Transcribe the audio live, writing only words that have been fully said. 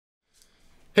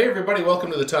Hey everybody,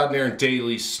 welcome to the Todd and Erin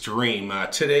Daily Stream.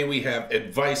 Today we have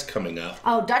advice coming up.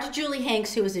 Oh, Dr. Julie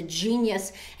Hanks, who is a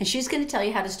genius, and she's going to tell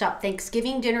you how to stop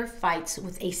Thanksgiving dinner fights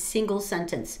with a single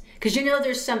sentence. Because you know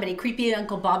there's somebody, creepy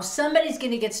Uncle Bob, somebody's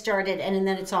going to get started and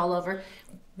then it's all over.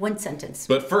 One sentence.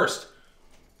 But first,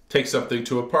 take something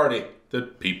to a party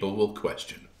that people will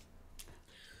question.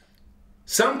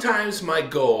 Sometimes my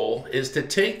goal is to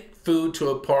take food to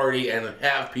a party and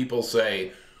have people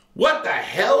say, "What the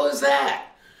hell is that?"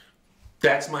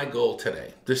 That's my goal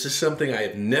today. This is something I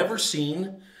have never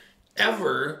seen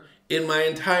ever in my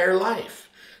entire life.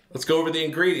 Let's go over the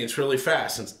ingredients really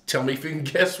fast and tell me if you can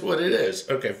guess what it is.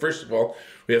 Okay, first of all,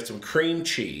 we have some cream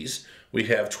cheese. We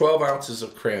have 12 ounces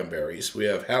of cranberries. We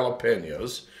have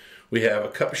jalapenos. We have a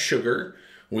cup of sugar.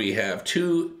 We have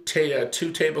two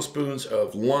tablespoons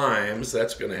of limes.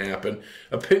 That's going to happen.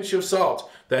 A pinch of salt.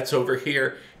 That's over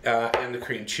here. And the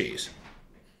cream cheese.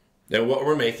 Now what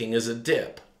we're making is a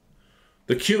dip.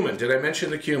 The cumin, did I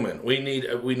mention the cumin? We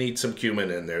need some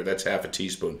cumin in there. That's half a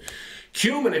teaspoon.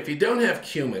 Cumin, if you don't have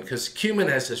cumin, because cumin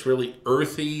has this really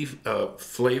earthy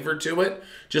flavor to it,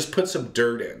 just put some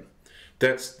dirt in.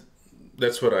 That's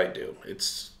what I do.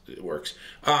 It works.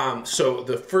 So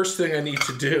the first thing I need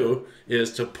to do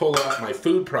is to pull out my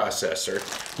food processor,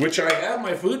 which I have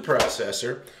my food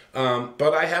processor,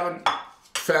 but I haven't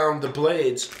found the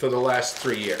blades for the last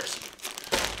 3 years.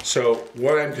 So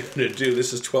what I'm going to do,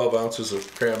 this is 12 ounces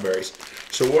of cranberries.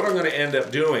 So what I'm going to end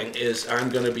up doing is I'm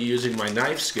going to be using my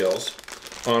knife skills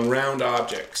on round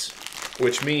objects,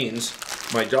 which means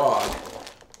my dog,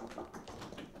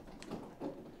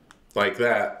 like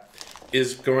that,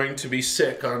 is going to be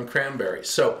sick on cranberries.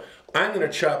 So I'm going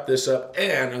to chop this up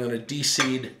and I'm going to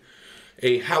de-seed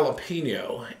a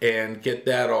jalapeno and get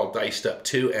that all diced up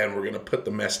too, and we're going to put the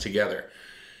mess together.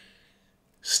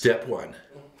 Step one.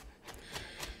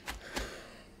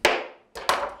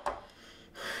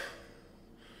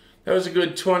 That was a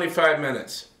good 25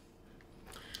 minutes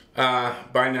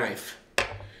by knife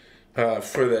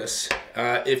for this.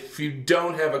 If you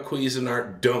don't have a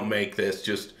Cuisinart, don't make this.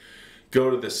 Just go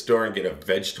to the store and get a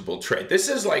vegetable tray. This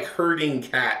is like herding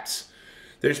cats.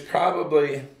 There's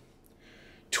probably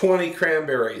 20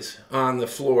 cranberries on the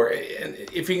floor. And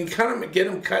if you can kind of get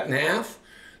them cut in half,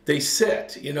 they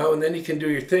sit, you know, and then you can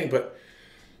do your thing. But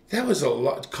that was a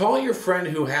lot. Call your friend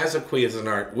who has a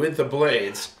Cuisinart with the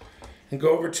blades and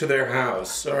go over to their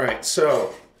house. All right,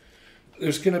 so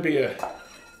there's going to be a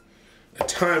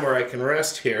time where I can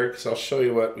rest here because I'll show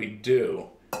you what we do.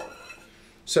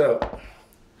 So,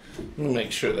 let me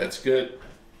make sure that's good.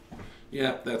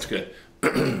 Yeah, that's good.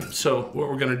 So what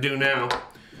we're going to do now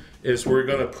is we're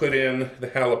going to put in the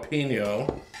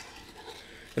jalapeno.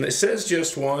 And it says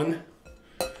just one.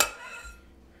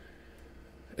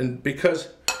 And because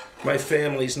my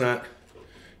family's not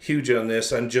huge on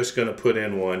this, I'm just going to put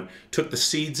in one. Took the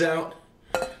seeds out.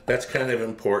 That's kind of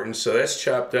important. So that's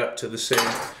chopped up to the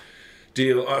same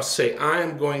deal. I'll say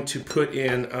I'm going to put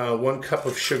in 1 cup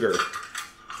of sugar.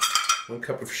 1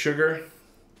 cup of sugar.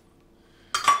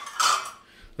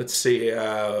 Let's see,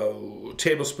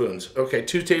 tablespoons. Okay,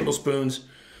 2 tablespoons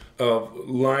of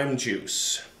lime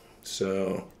juice.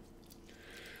 So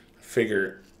I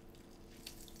figure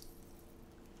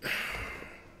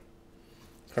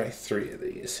probably 3 of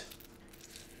these.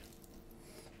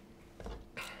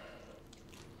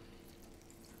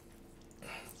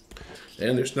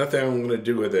 And there's nothing I'm going to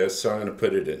do with this, so I'm going to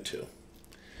put it into.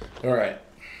 All right.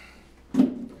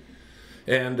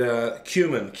 And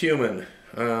cumin.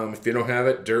 If you don't have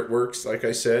it, dirt works, like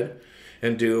I said.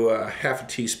 And do half a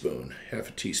teaspoon. Half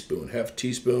a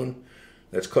teaspoon.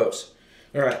 That's close.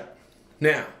 All right.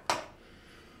 Now, I'm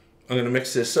going to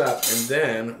mix this up, and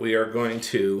then we are going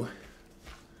to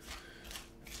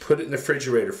put it in the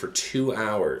refrigerator for 2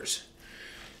 hours.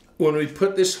 When we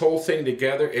put this whole thing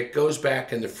together, it goes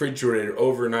back in the refrigerator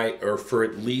overnight or for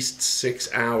at least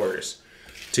 6 hours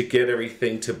to get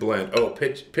everything to blend. Oh,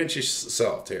 pinch of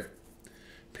salt here.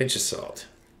 Pinch of salt.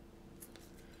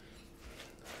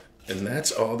 And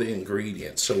that's all the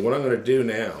ingredients. So what I'm going to do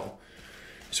now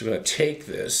is we're going to take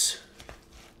this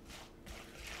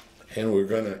and we're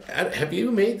going to add. Have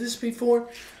you made this before?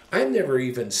 I've never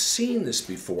even seen this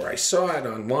before. I saw it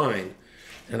online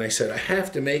and I said, I have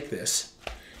to make this.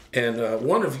 And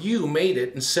one of you made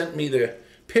it and sent me the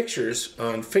pictures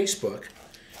on Facebook.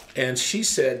 And she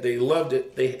said they loved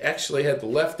it. They actually had the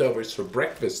leftovers for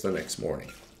breakfast the next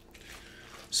morning.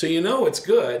 So you know it's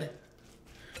good.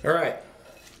 All right.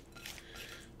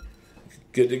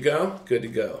 Good to go? Good to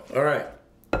go. All right.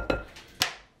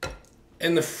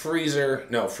 In the freezer,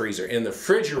 no freezer, in the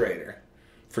refrigerator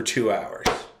for 2 hours.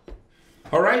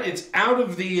 All right, it's out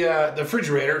of the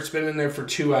refrigerator. It's been in there for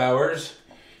 2 hours.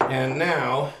 And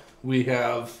now we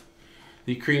have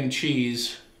the cream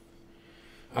cheese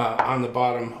on the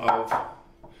bottom of,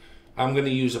 I'm going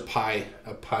to use a pie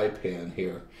pan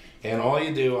here. And all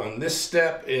you do on this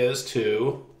step is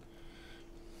to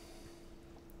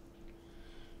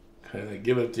kind of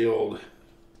give it the old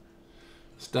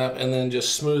stop and then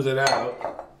just smooth it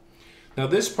out. Now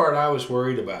this part I was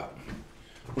worried about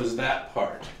was that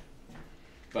part,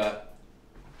 but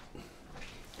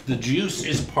the juice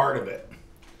is part of it.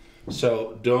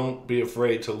 So don't be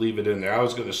afraid to leave it in there. I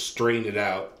was going to strain it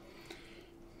out,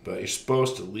 but you're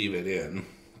supposed to leave it in.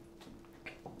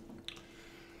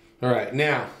 All right,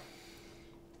 now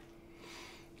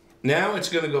it's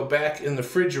going to go back in the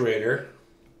refrigerator.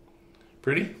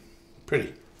 Pretty.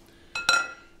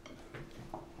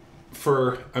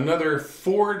 For another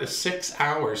 4 to 6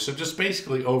 hours, so just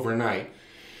basically overnight.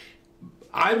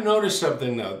 I've noticed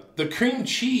something though. The cream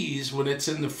cheese, when it's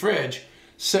in the fridge,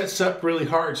 sets up really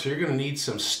hard, so you're going to need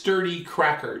some sturdy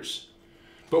crackers.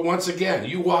 But once again,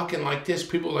 you walk in like this,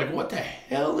 people are like, what the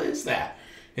hell is that?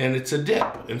 And it's a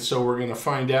dip. And so we're going to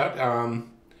find out.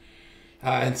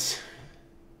 It's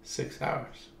 6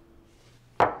 hours.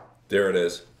 There it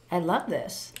is. I love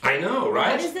this. I know,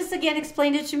 right? What is this again?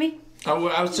 Explain it to me. Oh,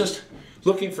 well, I was just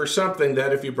looking for something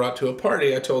that if you brought to a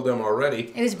party, I told them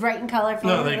already. It was bright and colorful.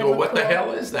 No, they go, what the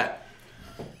hell is that?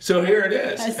 So here it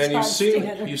is. And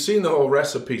you've seen the whole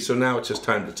recipe, so now it's just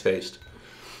time to taste.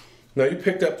 Now you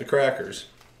picked up the crackers.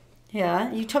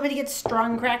 Yeah, you told me to get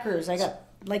strong crackers. I got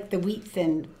like the wheat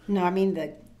thin. No, I mean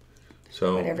the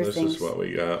So whatever this things. is what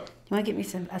we got. You want to get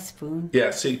me a spoon? Yeah,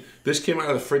 see, this came out of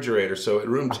the refrigerator, so at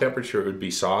room temperature it would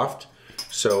be soft.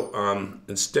 So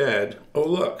instead, oh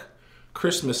look,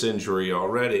 Christmas injury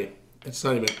already. It's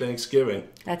not even Thanksgiving.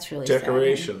 That's really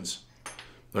decorations.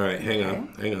 All right, hang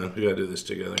on. We gotta do this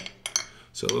together.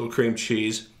 So a little cream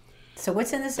cheese. So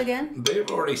what's in this again? They've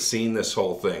already seen this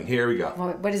whole thing. Here we go.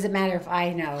 Well, what does it matter if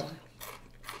I know?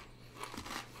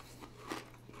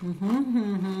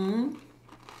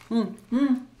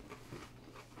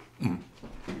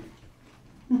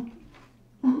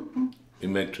 We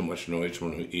make too much noise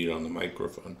when we eat on the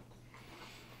microphone.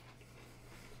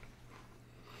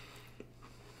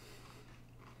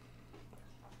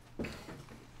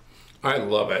 I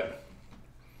love it.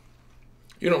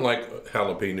 You don't like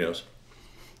jalapenos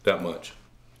that much.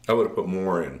 I would have put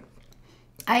more in.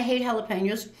 I hate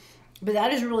jalapenos, but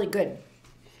that is really good.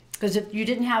 Because if you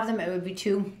didn't have them, it would be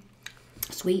too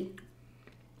sweet.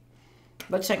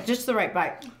 But it's like just the right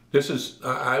bite. This is,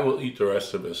 I will eat the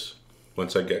rest of this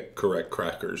once I get correct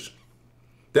crackers.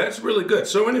 That's really good.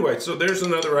 So anyway, so there's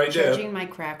another idea. Judging my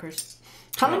crackers.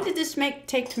 How long did this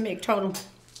take to make total?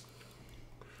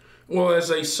 Well,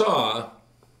 as I saw,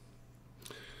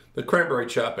 the cranberry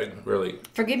chopping really.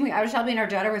 Forgive me, I was helping our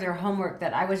daughter with her homework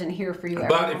that I wasn't here for you.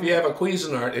 But if you have a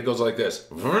Cuisinart, it goes like this.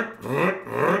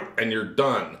 And you're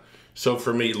done. So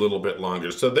for me, a little bit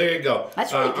longer. So there you go.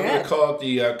 That's really good. I'm going to call it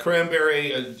the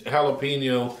cranberry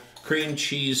jalapeno cream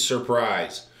cheese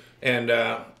surprise. And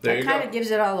there you go. That kind of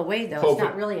gives it all away, though. It's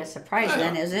not really a surprise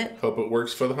then, is it? Hope it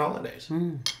works for the holidays.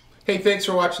 Hey, thanks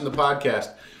for watching the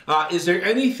podcast. Is there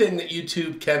anything that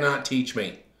YouTube cannot teach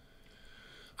me?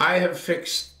 I have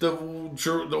fixed the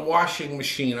washing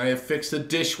machine. I have fixed the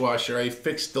dishwasher. I have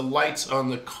fixed the lights on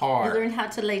the car. You learned how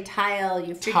to lay tile.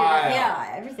 You figured out,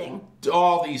 yeah, everything.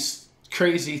 All these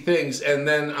crazy things. And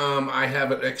then I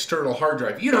have an external hard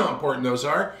drive. You know how important those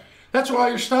are. That's where all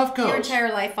your stuff goes. Your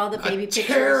entire life, all the baby pictures.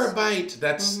 A terabyte.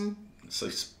 That's it's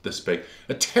like this big.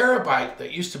 A terabyte,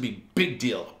 that used to be big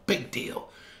deal. Big deal.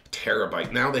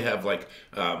 Terabyte. Now they have like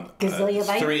 3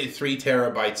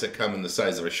 terabytes that come in the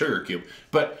size of a sugar cube.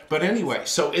 But anyway,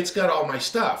 so it's got all my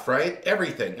stuff, right?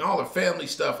 Everything, all the family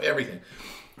stuff, everything.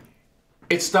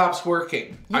 It stops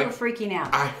working. You were freaking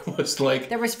out. I was like,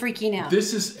 there was freaking out.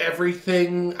 This is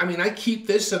everything. I mean, I keep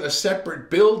this in a separate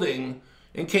building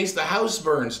in case the house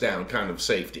burns down, kind of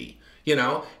safety. You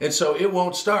know, and so it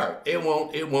won't start. It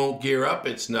won't gear up.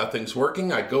 Nothing's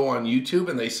working. I go on YouTube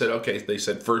and they said, okay, they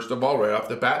said, first of all, right off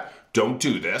the bat, don't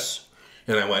do this.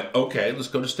 And I went, okay, let's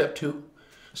go to step 2.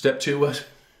 Step 2 was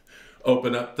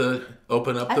open up the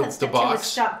step box. 2 was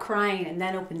stop crying and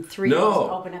then open 3 no, was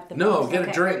open up the box. No, get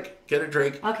a drink. Get a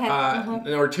drink. Okay.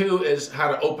 Number 2 is how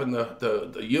to open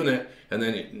the unit, and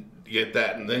then you get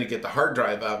that, and then you get the hard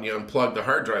drive out and you unplug the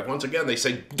hard drive. Once again, they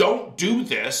say, don't do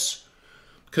this.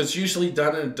 Because usually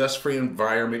done in a dust-free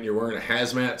environment, you're wearing a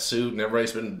hazmat suit and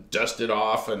everybody's been dusted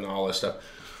off and all this stuff.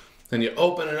 Then you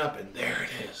open it up and there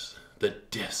it is, the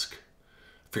disc. I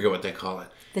forget what they call it.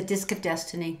 The disc of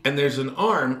destiny. And there's an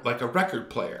arm like a record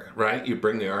player, right? You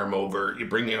bring the arm over, you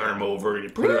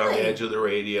put it on the edge of the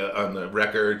radio, on the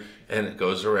record, and it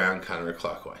goes around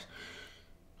counterclockwise.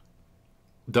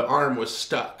 The arm was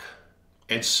stuck.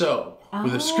 And so,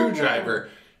 with a screwdriver,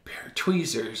 a pair of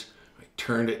tweezers, I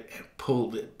turned it and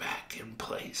pulled it back in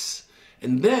place.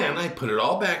 And then I put it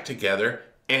all back together,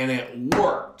 and it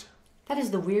worked. That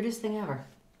is the weirdest thing ever.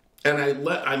 And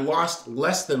I lost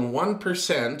less than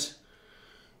 1%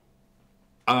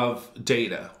 of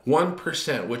data.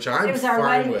 1%, which I'm fine with. It was our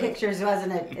wedding pictures,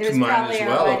 wasn't it? It was Mine probably as our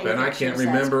well, wedding and I can't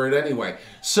remember it anyway.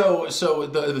 So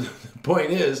the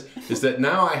point is that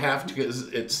now I have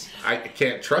to. I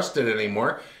can't trust it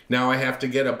anymore. Now I have to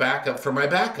get a backup for my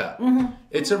backup.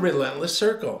 It's a relentless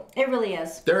circle. It really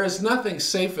is. There is nothing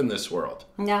safe in this world.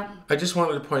 No. I just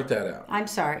wanted to point that out. I'm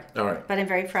sorry. All right. But I'm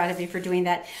very proud of you for doing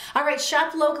that. All right,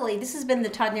 shop locally. This has been the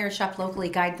Todd and Erin Shop Locally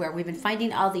guide where we've been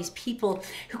finding all these people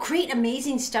who create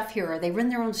amazing stuff here. Or they run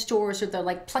their own stores, or they're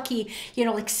like plucky,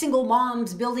 like single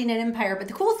moms building an empire. But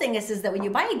the cool thing is that when you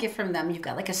buy a gift from them, you've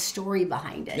got like a story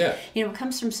behind it. Yeah. It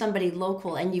comes from somebody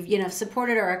local, and you've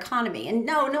supported our economy. And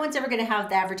no one's ever going to have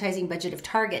the advertising budget of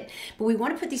Target. But we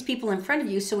want to put these people in front of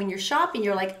you, so when you're shopping,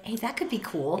 you're like, hey, that could be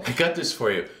cool. I got this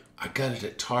for you. I got it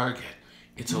at Target.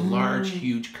 It's a large,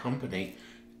 huge company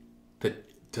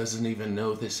that doesn't even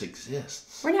know this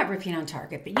exists. We're not ripping on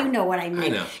Target, but you know what I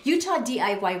mean. I know. Utah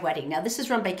DIY Wedding. Now, this is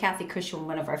run by Kathy Cushman,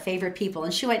 one of our favorite people,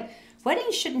 and she went,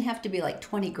 weddings shouldn't have to be like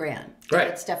 $20,000 to Right.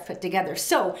 get stuff put together.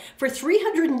 So for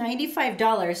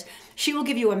 $395, she will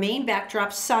give you a main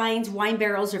backdrop, signs, wine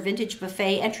barrels, or vintage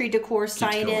buffet, entry decor,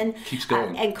 sign-in, Keeps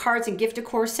going. and cards and gift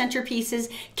decor,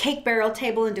 centerpieces, cake barrel,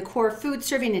 table and decor, food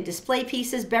serving and display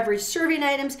pieces, beverage serving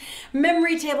items,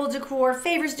 memory table decor,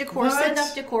 favors decor, What?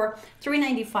 send-off decor,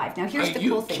 $395. Now here's the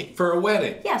cool thing. For a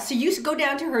wedding. Yeah, so you go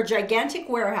down to her gigantic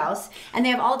warehouse, and they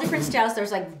have all different styles.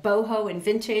 There's like boho and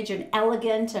vintage and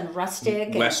elegant and rustic.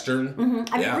 Western.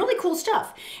 I mean, really cool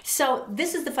stuff. So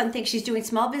this is the fun thing. She's doing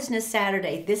Small Business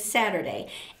Saturday, this Saturday.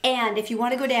 And if you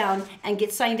want to go down and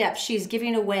get signed up, she's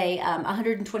giving away a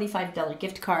 $125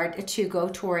 gift card to go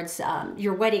towards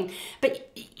your wedding.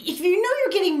 But if you know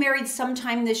you're getting married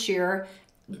sometime this year,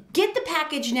 get the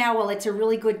package now while it's a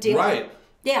really good deal. Right.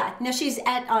 Yeah. Now she's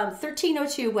at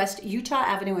 1302 West Utah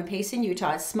Avenue in Payson,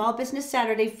 Utah. It's Small Business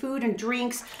Saturday, food and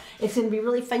drinks. It's going to be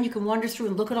really fun. You can wander through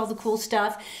and look at all the cool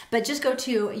stuff. But just go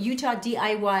to Utah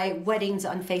DIY Weddings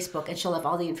on Facebook, and she'll have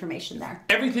all the information there.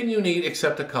 Everything you need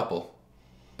except a couple.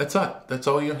 That's it. That's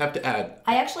all you have to add.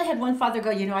 I actually had one father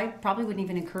go, I probably wouldn't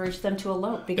even encourage them to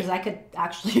elope because I could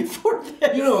actually afford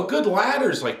this. A good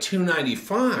ladder's like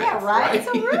 $295. Yeah, right?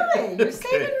 So really, you're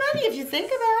saving money if you think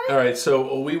about it. All right,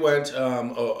 so we went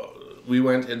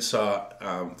and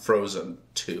saw Frozen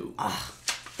 2. Oh,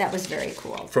 that was very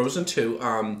cool. Frozen 2.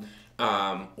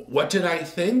 What did I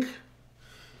think?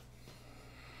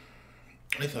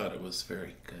 I thought it was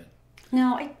very good.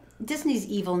 No, Disney's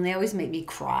evil, and they always make me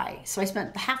cry. So I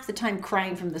spent half the time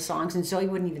crying from the songs, and Zoe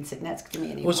wouldn't even sit next to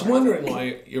me anymore. I was wondering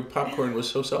why your popcorn was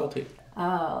so salty.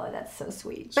 Oh, that's so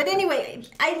sweet. But anyway,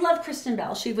 I love Kristen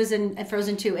Bell. She was in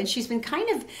Frozen 2, and she's been kind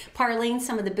of parlaying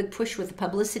some of the big push with the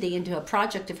publicity into a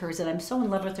project of hers, and I'm so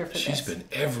in love with her for this. She's been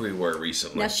everywhere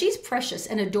recently. Now, she's precious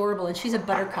and adorable, and she's a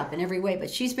buttercup in every way, but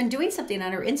she's been doing something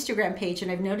on her Instagram page,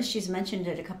 and I've noticed she's mentioned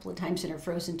it a couple of times in her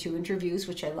Frozen 2 interviews,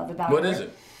 which I love about her. What is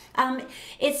it?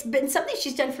 It's been something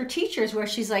she's done for teachers where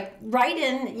she's like, write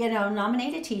in,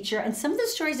 nominate a teacher. And some of the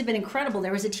stories have been incredible.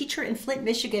 There was a teacher in Flint,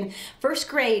 Michigan, first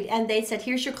grade, and they said,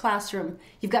 here's your classroom.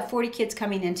 You've got 40 kids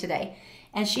coming in today.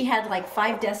 And she had like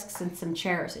 5 desks and some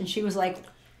chairs. And she was like...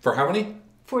 For how many?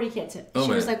 40 kids.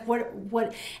 She was like,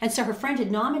 what? And so her friend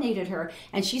had nominated her,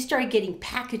 and she started getting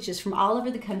packages from all over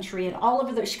the country and all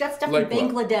over she got stuff from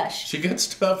Bangladesh. What? She got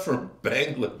stuff from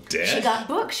Bangladesh? She got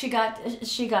books. She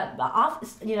got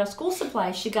office, school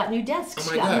supplies. She got new desks.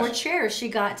 She got more chairs.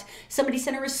 Somebody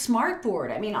sent her a smart board.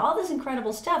 I mean, all this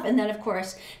incredible stuff. And then, of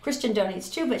course, Christian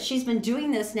donates too, but she's been doing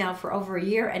this now for over a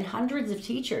year, and hundreds of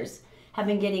teachers have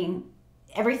been getting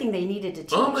everything they needed to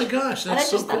teach. Oh my gosh, that's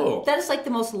so cool. That is like the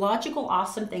most logical,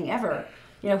 awesome thing ever.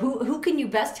 Who can you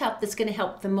best help that's going to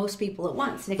help the most people at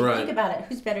once? And if you think about it,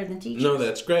 who's better than teachers? No,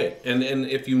 that's great. And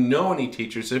if you know any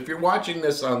teachers, if you're watching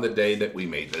this on the day that we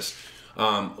made this,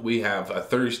 we have a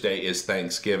Thursday is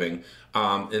Thanksgiving.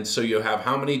 And so you have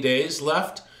how many days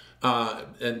left?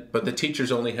 But the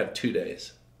teachers only have 2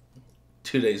 days.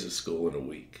 2 days of school in a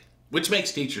week, which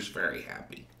makes teachers very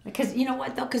happy. Because you know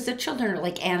what, though? Because the children are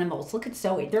like animals. Look at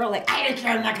Zoe. They're all like, I don't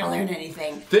care, I'm not going to learn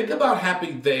anything. Think about how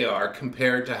happy they are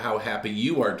compared to how happy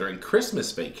you are during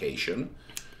Christmas vacation.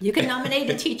 You can nominate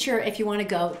a teacher if you want to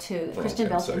go to Kristen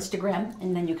Bell's sorry. Instagram,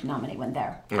 and then you can nominate one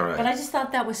there. All right. But I just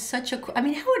thought that was such a... I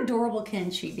mean, how adorable can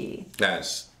she be?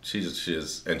 Yes, she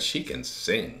is, and she can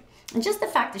sing. And just the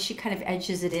fact that she kind of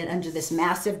edges it in under this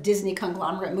massive Disney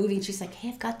conglomerate movie, and she's like, hey,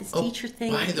 I've got this teacher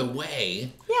thing. By the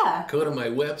way, yeah. go to my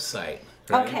website.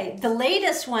 Right? Okay, the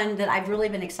latest one that I've really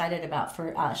been excited about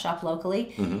for Shop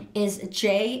Locally is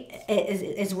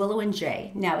Willow and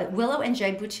Jay. Now, at Willow and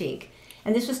Jay Boutique,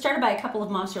 and this was started by a couple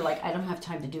of moms who are like, I don't have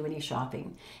time to do any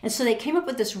shopping. And so they came up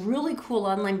with this really cool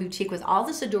online boutique with all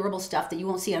this adorable stuff that you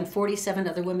won't see on 47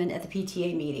 other women at the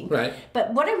PTA meeting. Right.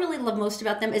 But what I really love most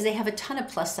about them is they have a ton of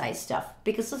plus size stuff.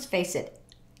 Because let's face it,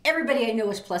 everybody I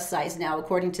know is plus size now,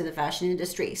 according to the fashion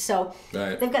industry. So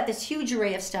they've got this huge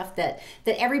array of stuff that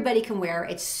everybody can wear.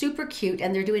 It's super cute,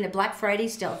 and they're doing a Black Friday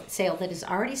sale that has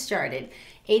already started.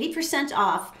 80%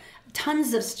 off,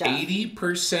 tons of stuff.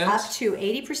 80%? Up to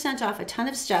 80% off a ton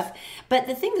of stuff. But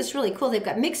the thing that's really cool, they've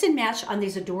got mix and match on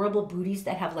these adorable booties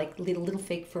that have like little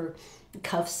fake fur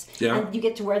cuffs. Yeah. And you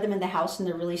get to wear them in the house, and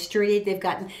they're really sturdy. They've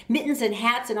got mittens and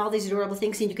hats and all these adorable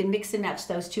things, and you can mix and match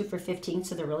those too for $15,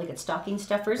 so they're really good stocking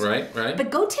stuffers. Right.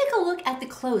 But go take a look at the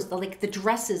clothes, the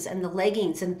dresses and the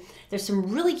leggings, and there's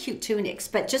some really cute tunics.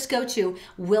 But just go to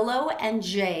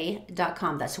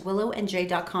willowandj.com. That's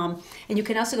willowandj.com, and you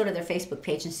can also go to their Facebook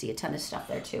page and see a ton of stuff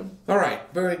there too. All right,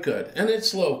 very good, and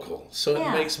it's local, so it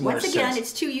makes more sense. Once again,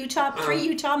 it's three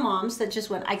Utah moms that just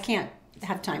went, I can't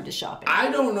have time to shop.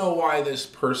 I don't know why this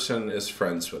person is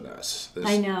friends with us. This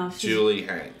I know. Julie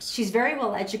Hanks. She's very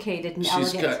well educated and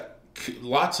elegant. She's got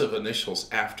lots of initials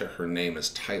after her name as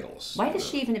titles. Why does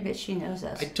she even admit she knows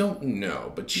us? I don't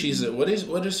know, but she's what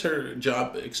is her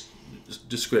job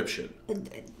description?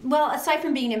 Well, aside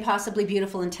from being impossibly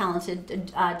beautiful and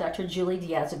talented, Dr. Julie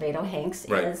Diaz-Abedo Hanks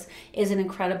is an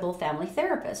incredible family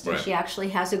therapist. And she actually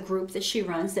has a group that she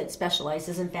runs that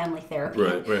specializes in family therapy.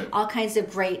 Right. All kinds of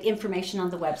great information on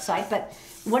the website. But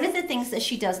one of the things that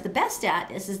she does the best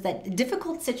at is that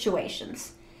difficult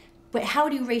situations. But how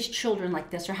do you raise children like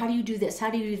this? Or how do you do this? How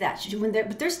do you do that?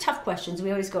 But there's tough questions.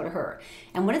 We always go to her.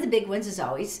 And one of the big ones is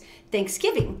always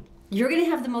Thanksgiving. You're going to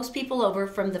have the most people over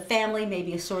from the family,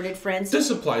 maybe assorted friends. This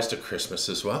applies to Christmas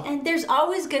as well. And there's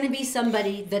always going to be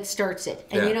somebody that starts it.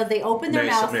 And, they open their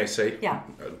mouth. May I say? Yeah.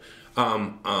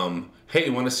 Hey,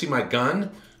 you want to see my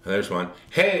gun? There's one.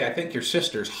 Hey, I think your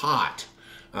sister's hot.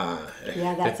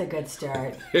 Yeah, that's a good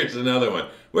start. Here's another one.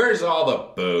 Where's all the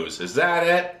booze? Is that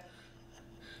it?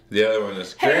 The other one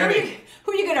is, Granny. Hey,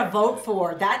 who are you going to vote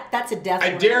for? That's a death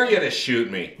I dare you to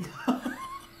shoot me.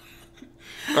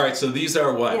 All right, so these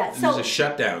are what? Yeah, these are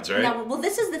shutdowns, right? Yeah, well,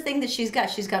 this is the thing that she's got.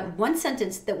 She's got one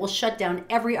sentence that will shut down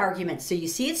every argument. So you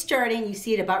see it starting, you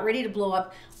see it about ready to blow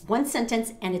up, one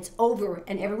sentence, and it's over,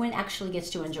 and everyone actually gets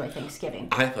to enjoy Thanksgiving.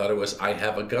 I thought it was, I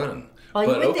have a gun. Well,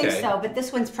 you would think so, but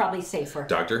this one's probably safer.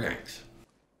 Dr. Hanks.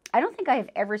 I don't think I have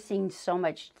ever seen so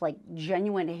much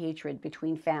genuine hatred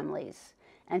between families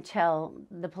until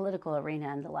the political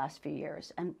arena in the last few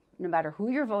years. And no matter who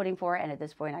you're voting for, and at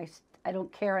this point I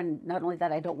don't care, and not only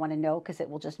that, I don't want to know because it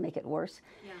will just make it worse.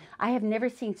 Yeah. I have never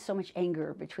seen so much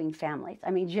anger between families.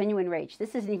 I mean, genuine rage.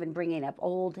 This isn't even bringing up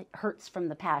old hurts from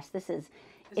the past. This is,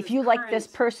 if you like this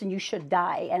person, you should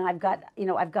die. And I've got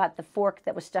the fork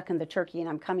that was stuck in the turkey, and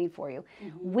I'm coming for you.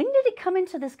 Mm-hmm. When did it come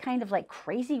into this kind of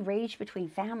crazy rage between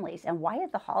families, and why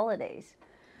at the holidays?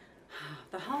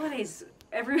 The holidays,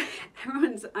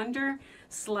 everyone's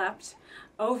underslept,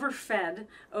 overfed,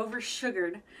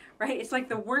 oversugared, right? It's like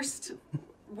the worst.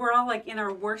 We're all in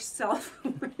our worst self.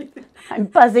 I'm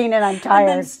buzzing and I'm tired.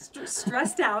 And then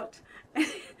stressed out.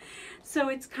 So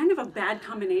it's kind of a bad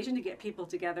combination to get people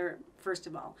together, first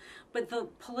of all. But the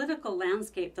political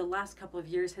landscape the last couple of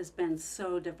years has been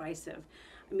so divisive.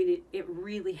 I mean, it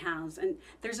really has. And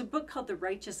there's a book called The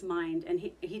Righteous Mind, and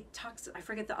he talks, I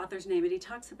forget the author's name, but he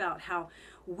talks about how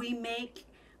we make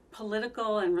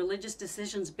political and religious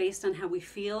decisions based on how we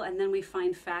feel, and then we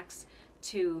find facts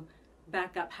to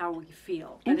back up how we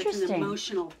feel. But it's an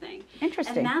emotional thing.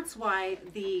 Interesting. And that's why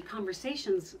the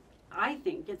conversations, I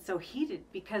think, get so heated,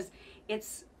 because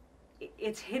it's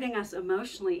hitting us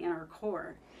emotionally in our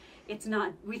core. It's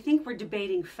not, we think we're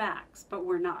debating facts, but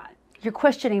we're not. You're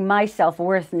questioning my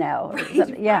self-worth now.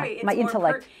 Right, yeah, right. my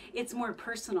intellect. It's more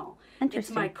personal. Interesting.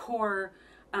 It's my core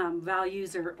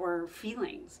values or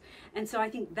feelings. And so I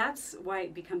think that's why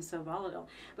it becomes so volatile.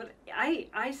 But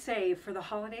I say for the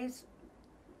holidays,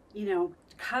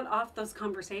 cut off those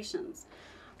conversations.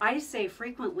 I say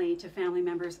frequently to family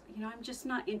members, I'm just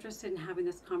not interested in having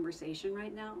this conversation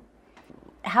right now.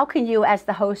 How can you, as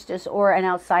the hostess or an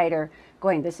outsider,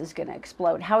 going, this is going to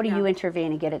explode. How do you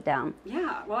intervene and get it down?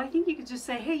 Yeah, well, I think you could just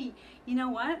say, hey, you know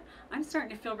what? I'm starting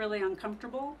to feel really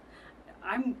uncomfortable.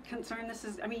 I'm concerned this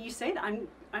is, I mean, you say that,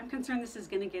 I'm concerned this is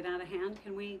going to get out of hand.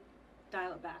 Can we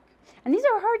dial it back? And these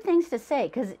are hard things to say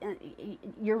because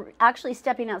you're actually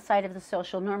stepping outside of the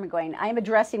social norm and going, I'm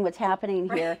addressing what's happening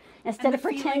here instead of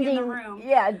pretending,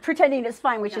 pretending it's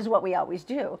fine, which is what we always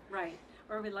do. Right.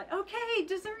 Or we're like, okay,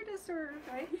 dessert,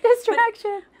 right?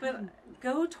 Distraction. But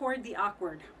go toward the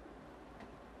awkward.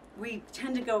 We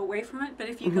tend to go away from it, but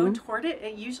if you go toward it,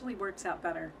 it usually works out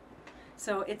better.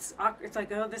 So it's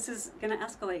like, oh, this is going to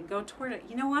escalate. Go toward it.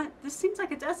 You know what? This seems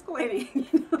like it's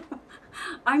escalating. You know?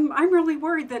 I'm really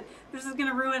worried that this is going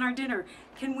to ruin our dinner.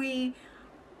 Can we,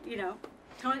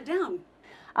 tone it down?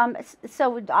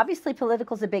 So obviously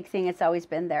political is a big thing. It's always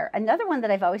been there. Another one that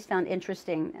I've always found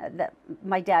interesting that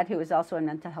my dad, who is also in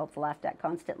mental health, laughed at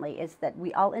constantly, is that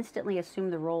we all instantly assume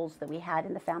the roles that we had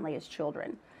in the family as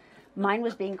children. Mine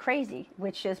was being crazy,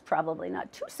 which is probably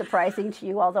not too surprising to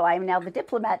you, although I am now the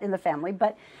diplomat in the family.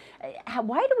 But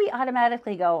why do we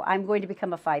automatically go, I'm going to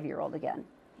become a 5-year-old again?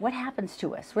 What happens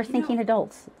to us? We're thinking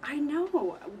adults. I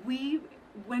know.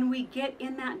 When we get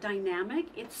in that dynamic,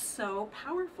 it's so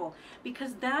powerful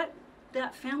because that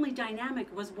family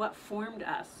dynamic was what formed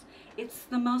us. It's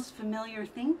the most familiar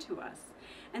thing to us.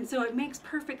 And so it makes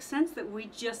perfect sense that we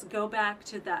just go back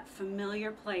to that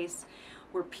familiar place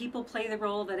where people play the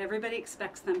role that everybody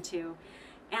expects them to.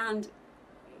 And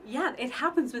yeah, it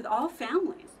happens with all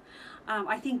families.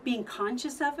 I think being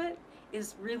conscious of it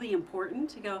is really important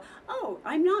to go, oh,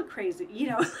 I'm not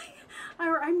crazy,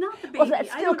 or I'm not the baby. Well, that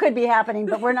still could be happening,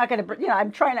 but we're not going to,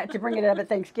 I'm trying not to bring it up at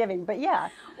Thanksgiving, but yeah.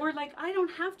 Or like, I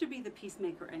don't have to be the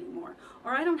peacemaker anymore,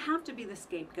 or I don't have to be the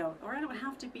scapegoat, or I don't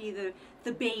have to be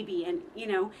the baby, and,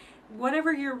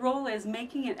 whatever your role is,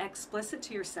 making it explicit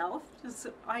to yourself,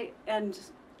 and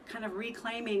kind of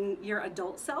reclaiming your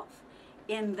adult self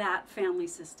in that family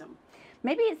system.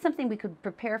 Maybe it's something we could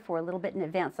prepare for a little bit in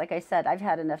advance. Like I said, I've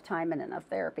had enough time and enough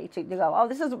therapy to go, oh,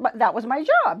 that was my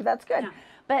job. That's good. Yeah.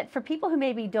 But for people who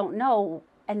maybe don't know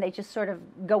and they just sort of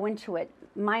go into it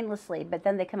mindlessly, but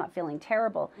then they come out feeling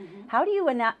terrible, how do you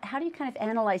kind of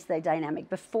analyze the dynamic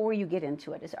before you get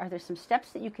into it? Are there some steps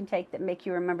that you can take that make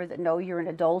you remember that, no, you're an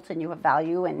adult and you have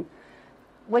value, and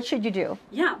what should you do?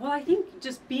 Yeah, well, I think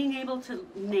just being able to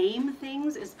name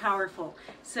things is powerful.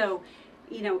 So,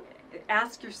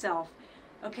 ask yourself,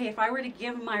 okay, if I were to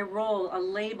give my role a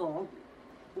label,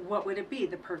 what would it be?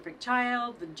 The perfect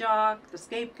child, the jock, the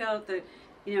scapegoat,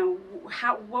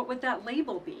 what would that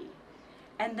label be?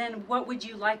 And then what would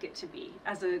you like it to be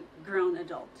as a grown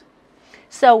adult?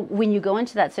 So when you go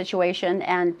into that situation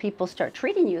and people start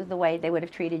treating you the way they would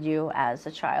have treated you as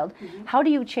a child, how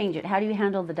do you change it? How do you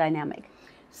handle the dynamic?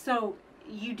 So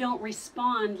you don't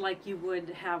respond like you would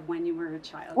have when you were a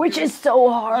child. Which is so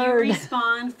hard. You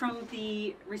respond from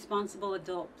the responsible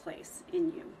adult place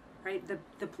in you, right? The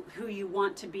who you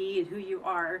want to be and who you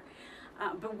are.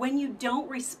 But when you don't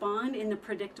respond in the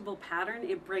predictable pattern,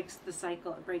 it breaks the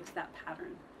cycle. It breaks that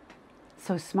pattern.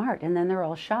 So smart. And then they're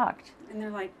all shocked. And they're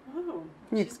like, whoa,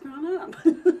 she's grown up.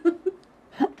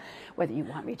 Whether you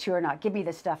want me to or not, give me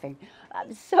the stuffing.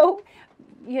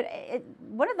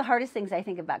 One of the hardest things I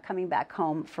think about coming back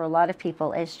home for a lot of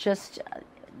people is just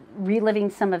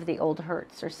reliving some of the old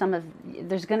hurts, or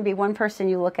there's going to be one person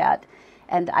you look at,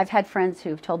 and I've had friends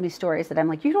who've told me stories that I'm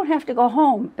like, you don't have to go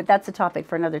home, but that's a topic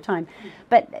for another time.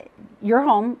 But you're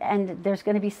home, and there's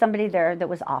going to be somebody there that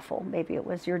was awful. Maybe it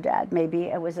was your dad, maybe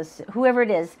it was whoever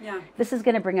it is. Yeah. This is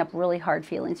going to bring up really hard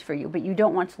feelings for you, but you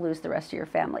don't want to lose the rest of your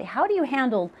family. How do you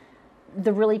handle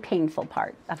the really painful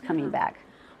part of coming back?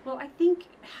 Well, I think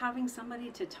having somebody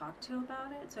to talk to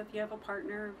about it, so if you have a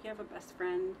partner, if you have a best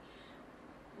friend,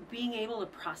 being able to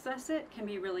process it can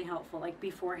be really helpful. Like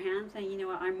beforehand, saying, you know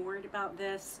what, I'm worried about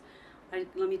this,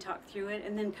 let me talk through it,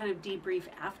 and then kind of debrief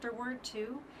afterward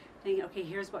too. Saying, okay,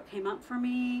 here's what came up for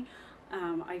me.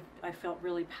 I felt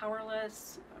really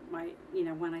powerless.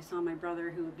 When I saw my brother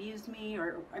who abused me,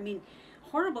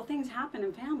 horrible things happen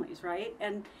in families, right?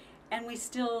 And we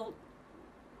still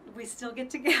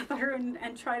get together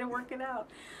and try to work it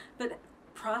out. But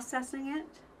processing it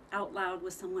out loud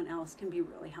with someone else can be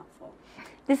really helpful.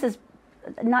 This is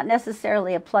not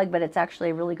necessarily a plug, but it's actually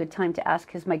a really good time to ask,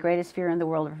 because my greatest fear in the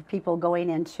world are people going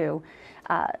into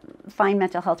find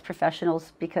mental health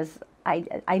professionals, because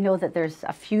I know that there's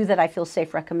a few that I feel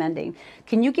safe recommending.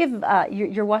 Can you give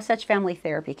your Wasatch Family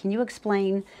Therapy, can you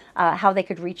explain how they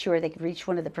could reach you, or they could reach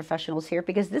one of the professionals here?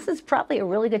 Because this is probably a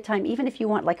really good time, even if you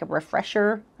want like a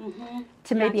refresher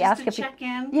to maybe ask if you check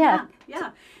in. Yeah.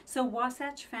 So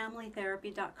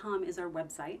WasatchFamilyTherapy.com is our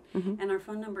website, and our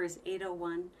phone number is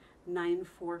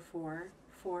 944-4555.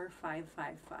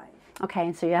 Okay,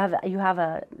 and so you have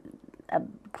a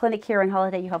clinic here in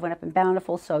Holiday. You have one up in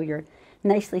Bountiful, so you're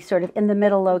nicely sort of in the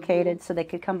middle located, so they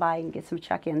could come by and get some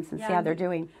check-ins and see how they're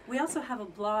doing. We also have a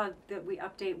blog that we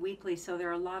update weekly, so there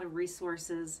are a lot of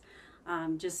resources.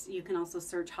 Just you can also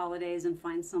search holidays and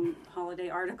find some holiday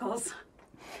articles.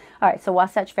 All right, so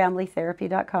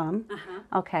wasatchfamilytherapy.com.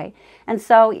 Okay, and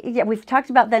so yeah, we've talked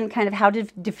about then kind of how to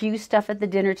diffuse stuff at the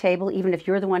dinner table, even if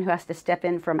you're the one who has to step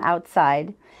in from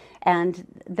outside.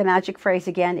 And the magic phrase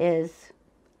again is,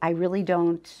 I really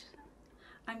don't.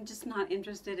 I'm just not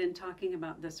interested in talking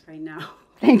about this right now.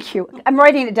 Thank you. I'm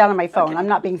writing it down on my phone. Okay. I'm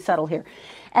not being subtle here.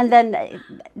 And then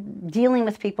dealing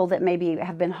with people that maybe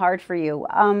have been hard for you.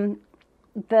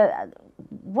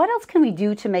 What else can we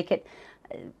do to make it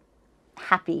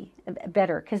happy,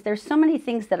 better? Because there's so many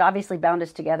things that obviously bound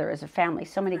us together as a family,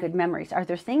 so many good memories. Are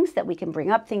there things that we can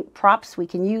bring up, props we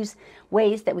can use,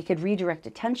 ways that we could redirect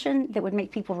attention that would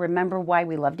make people remember why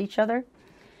we loved each other?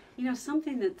 You know,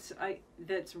 something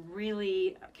that's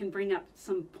really can bring up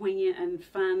some poignant and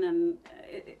fun and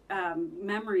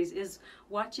memories is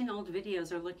watching old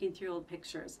videos or looking through old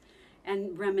pictures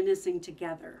and reminiscing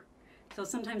together. So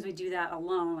sometimes we do that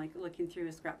alone, like looking through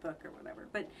a scrapbook or whatever.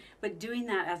 But doing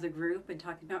that as a group and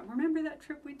talking about, remember that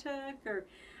trip we took, or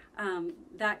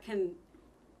that can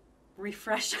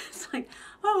refresh us. Like,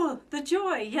 oh, the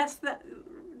joy! Yes, that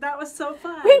was so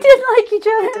fun. We did like each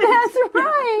other. That's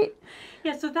right.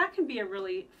 Yeah, so that can be a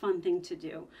really fun thing to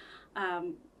do,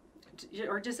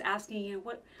 or just asking you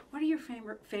what are your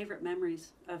favorite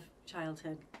memories of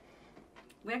childhood.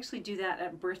 We actually do that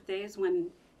at birthdays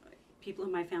when people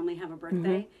in my family have a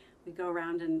birthday. We go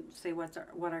around and say what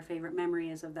our favorite memory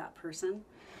is of that person.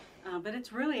 But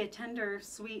it's really a tender,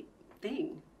 sweet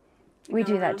thing. We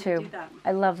do that too.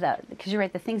 I love that, because you're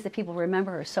right. The things that people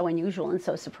remember are so unusual and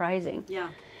so surprising. Yeah.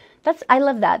 I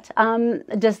love that.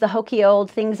 Does the hokey old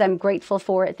things I'm grateful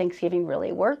for at Thanksgiving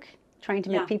really work? Trying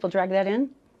to make people drag that in?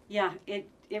 Yeah, it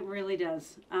really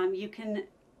does. You can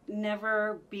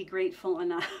never be grateful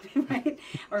enough, right?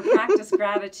 Or practice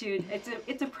gratitude.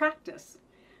 It's a practice.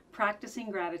 Practicing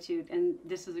gratitude, and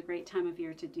this is a great time of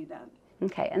year to do that.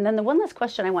 Okay, and then the one last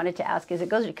question I wanted to ask is, it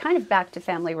goes kind of back to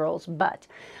family roles, but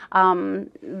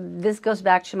this goes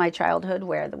back to my childhood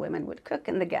where the women would cook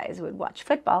and the guys would watch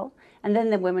football, and then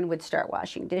the women would start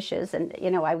washing dishes, and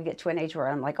I would get to an age where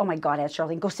I'm like, oh my God, Aunt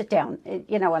Charlene, go sit down,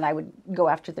 and I would go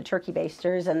after the turkey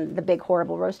basters and the big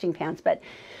horrible roasting pans. But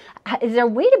is there a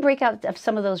way to break out of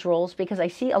some of those roles? Because I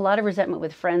see a lot of resentment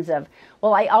with friends of,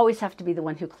 well, I always have to be the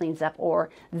one who cleans up, or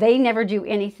they never do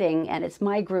anything and it's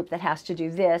my group that has to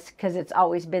do this because it's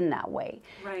always been that way.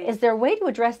 Right. Is there a way to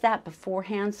address that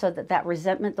beforehand so that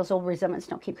resentment, those old resentments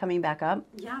don't keep coming back up?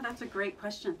 Yeah, that's a great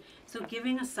question. So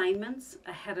giving assignments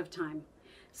ahead of time.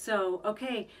 So,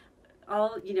 okay,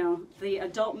 the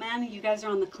adult men, you guys are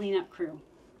on the cleanup crew.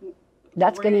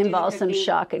 That's going to involve some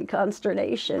shock and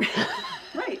consternation.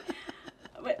 Right.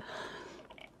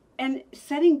 And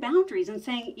setting boundaries and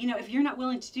saying, if you're not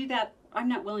willing to do that, I'm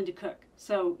not willing to cook.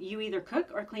 So you either cook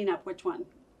or clean up, which one?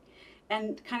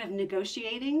 And kind of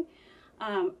negotiating.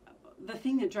 The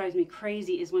thing that drives me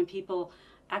crazy is when people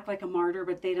act like a martyr,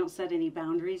 but they don't set any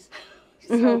boundaries.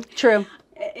 So true.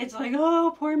 It's like,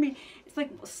 oh, poor me. It's like,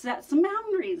 set some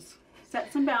boundaries.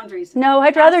 Set some boundaries. No,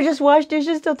 I'd rather just wash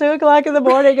dishes till 2 o'clock in the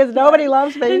morning because nobody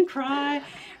loves me. And cry.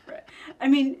 I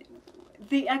mean,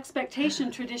 the expectation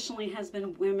traditionally has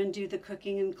been women do the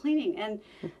cooking and cleaning. And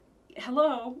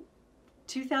hello,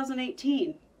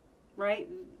 2018, right?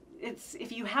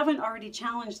 If you haven't already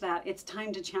challenged that, it's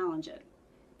time to challenge it.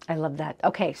 I love that.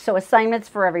 Okay, so assignments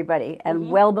for everybody, and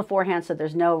well beforehand, so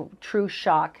there's no true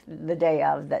shock the day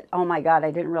of that, oh my God,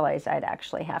 I didn't realize I'd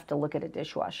actually have to look at a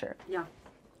dishwasher. Yeah.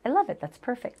 I love it. That's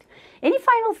perfect. Any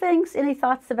final things, any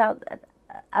thoughts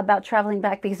about traveling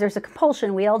back? Because there's a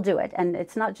compulsion. We all do it. And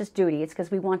it's not just duty. It's because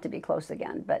we want to be close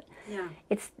again. But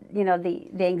it's, the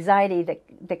anxiety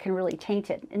that can really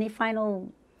taint it. Any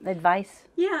final advice?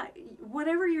 Yeah.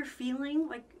 Whatever you're feeling,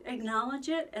 like, acknowledge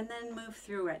it and then move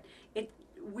through it.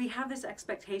 We have this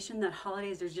expectation that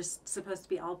holidays are just supposed to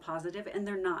be all positive, and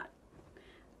they're not.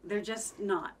 They're just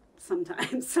not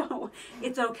sometimes. So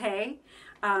it's okay.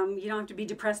 You don't have to be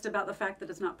depressed about the fact that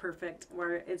it's not perfect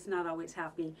or it's not always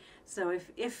happy. So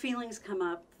if feelings come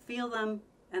up, feel them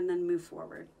and then move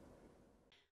forward.